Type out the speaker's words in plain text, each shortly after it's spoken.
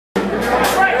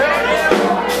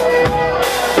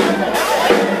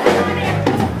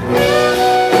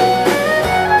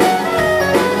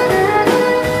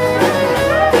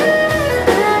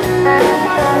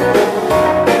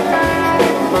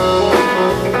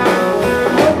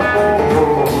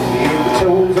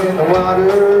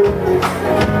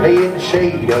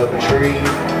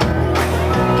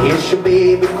your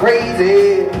baby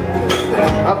crazy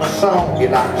of a song you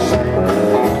like to sing.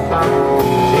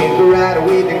 Take her right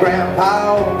away to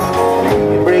grandpa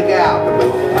and break out the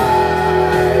blue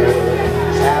pie.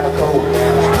 Just have a cold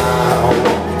and a smile.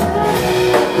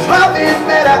 'Cause love is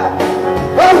better,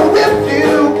 oh, if you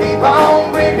keep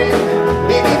on breathing.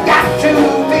 If you got 2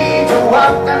 feet to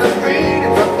walk down the street,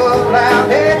 it's a full cloud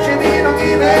that you don't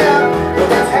give in.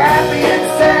 There's happy and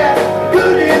sad,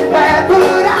 good and bad,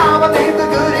 but I believe the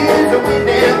good is the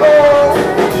winning. Oh,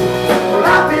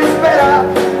 life is better,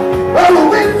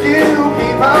 oh, if you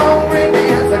keep on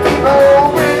breathing, so keep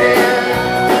on breathing.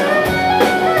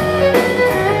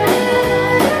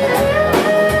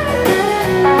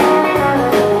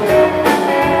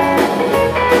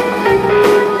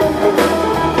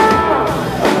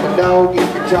 The dog you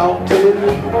can talk to,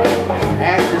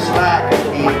 act just like a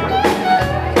kid.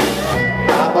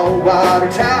 I'm on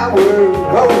water tower,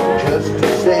 oh, just to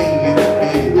say you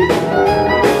did.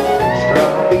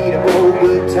 Strung a beat of old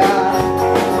good time,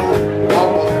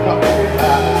 almost country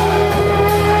pie.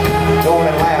 Don't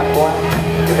and laugh, boy,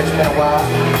 if it's been a while.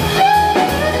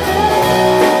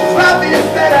 Life is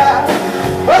better,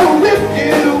 oh, if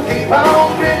you keep on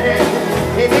grinning.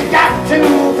 If you got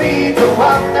 2 feet to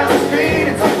walk down the street,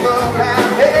 it's a full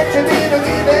round that you need to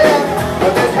give in.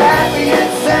 But there's happy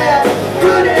and sad,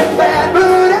 good and bad,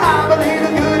 but I believe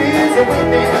the good is the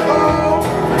winning. Oh,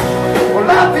 well,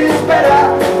 life is better,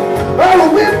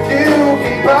 oh, if you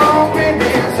keep on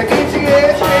grinning. So get your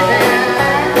head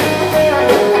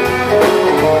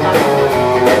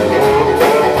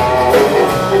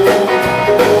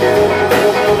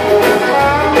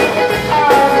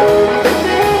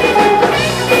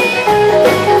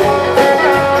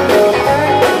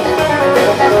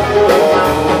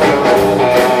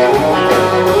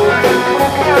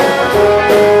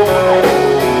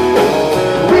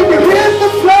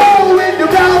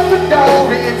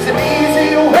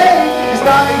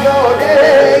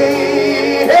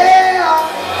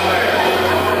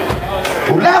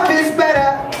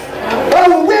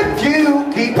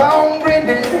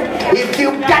grinning. If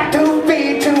you got 2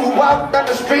 feet to walk down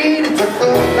the street, it's a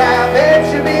good life that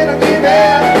you've been a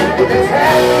given. But it's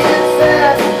happy and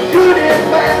sad, good and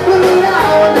bad, but I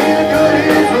believe the good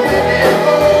is the winning.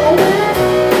 Oh,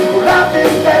 life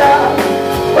is better,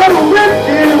 oh, if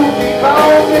you keep on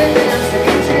winning. So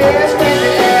get your ass winning.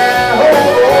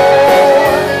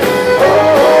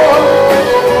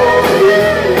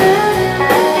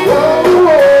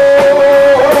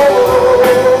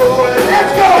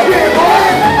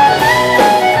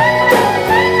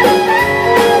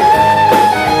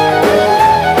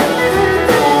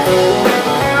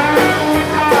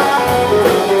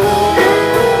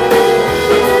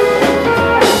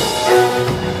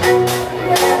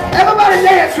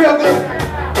 Real good.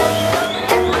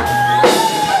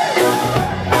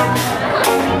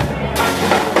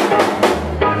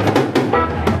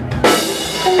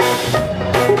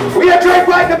 We are drink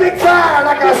like a big fire,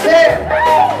 like I said.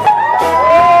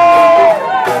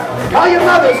 Call your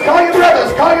mothers, call your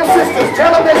brothers, call your sisters.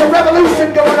 Tell them there's a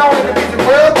revolution going on in the music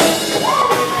world.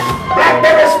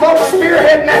 Blackberry smoke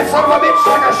spearheading that son of a bitch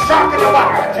like a shark in the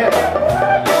water. I tell you.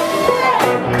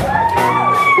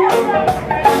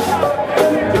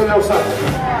 Do a little something.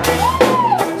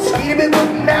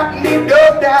 Down,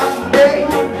 down, down, day.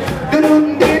 Do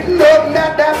did love,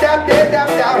 down, down, down, down, down,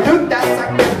 down. Do that,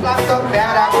 suck that, block, down,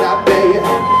 down, down, day.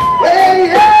 Way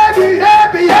happy,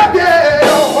 happy, happy.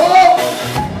 Oh,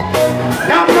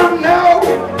 no, no, no,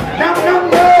 no, no,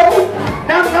 no,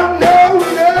 no, no,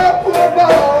 no, no.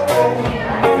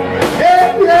 Yeah,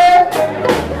 yeah.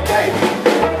 Hey,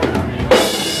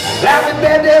 life is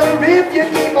better if you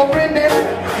keep on grinning.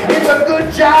 It's a good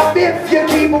job if you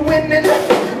keep winning.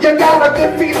 You got a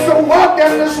good feet, so walk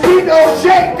down the street, don't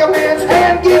shake a man's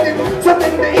hand, give him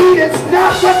something to eat. It's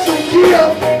not what you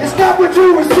give, it's not what you